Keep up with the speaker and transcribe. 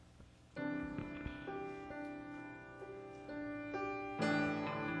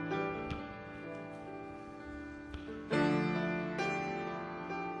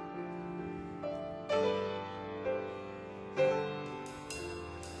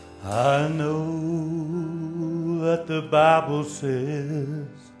I know that the Bible says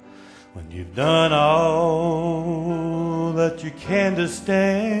when you've done all that you can to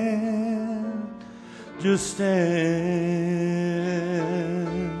stand, just stand.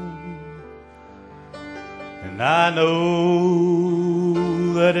 And I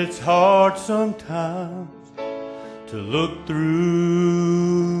know that it's hard sometimes to look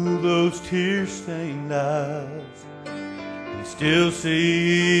through those tear-stained eyes and still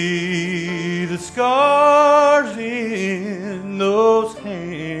see the scars in those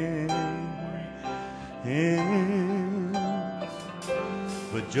hands.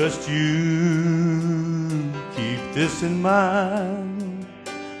 But just you keep this in mind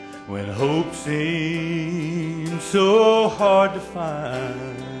when hope seems so hard to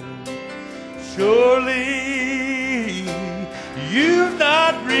find. Surely you've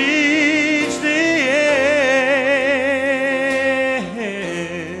not reached the end.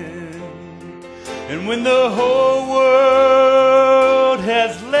 And when the whole world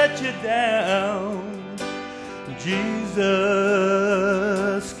has let you down, Jesus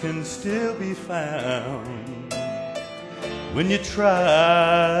can still be found. When you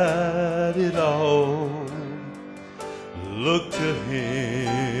tried it all, look to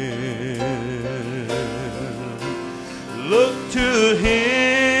Him. Look to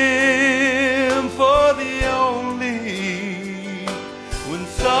Him for the only. When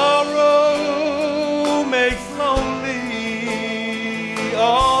sorrow makes lonely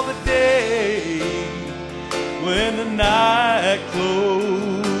all the day, when the night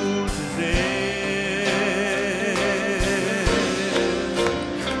closes in,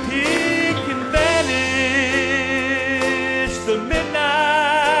 He can banish the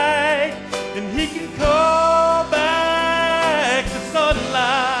midnight, and He can call back the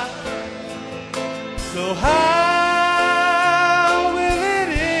sunlight. So how will it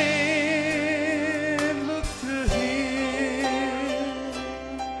end? Look to Him.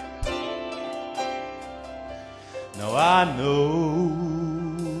 Now I know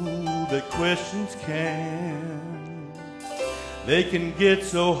that questions they can get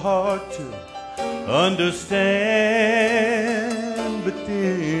so hard to understand, but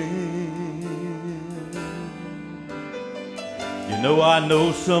then, you know, I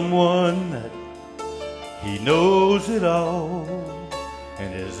know someone that He knows it all,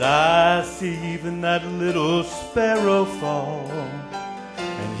 and His eyes see even that little sparrow fall,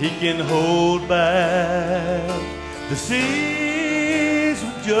 and He can hold back the seas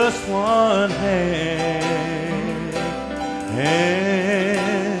with just one hand.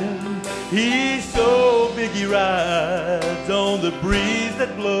 And He's so big He rides on the breeze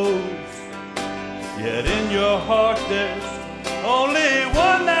that blows, yet in your heart there's only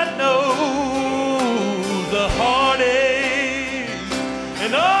one that knows the heartache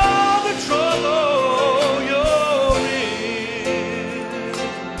and all the trouble you're in.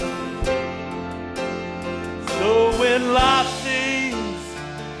 So when life seems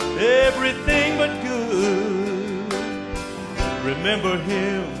everything but good, remember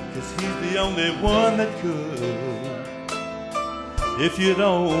Him, 'cause He's the only one that could. If you'd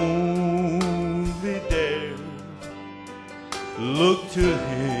only dare look to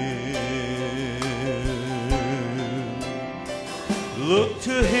Him. Look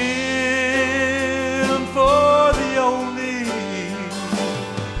to Him for the only.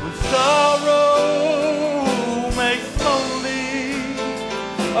 When sorrow makes lonely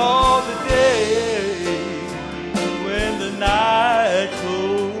all the day, when the night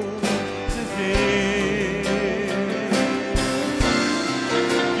closes in,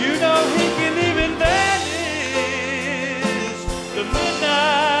 you know He can even banish the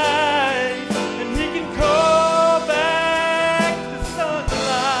midnight, and He can call back the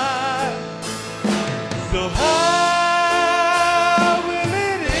sunlight. So how will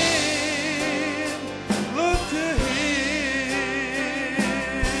it end? Look to Him.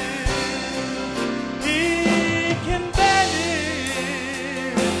 He can banish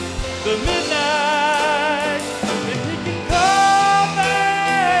the midnight.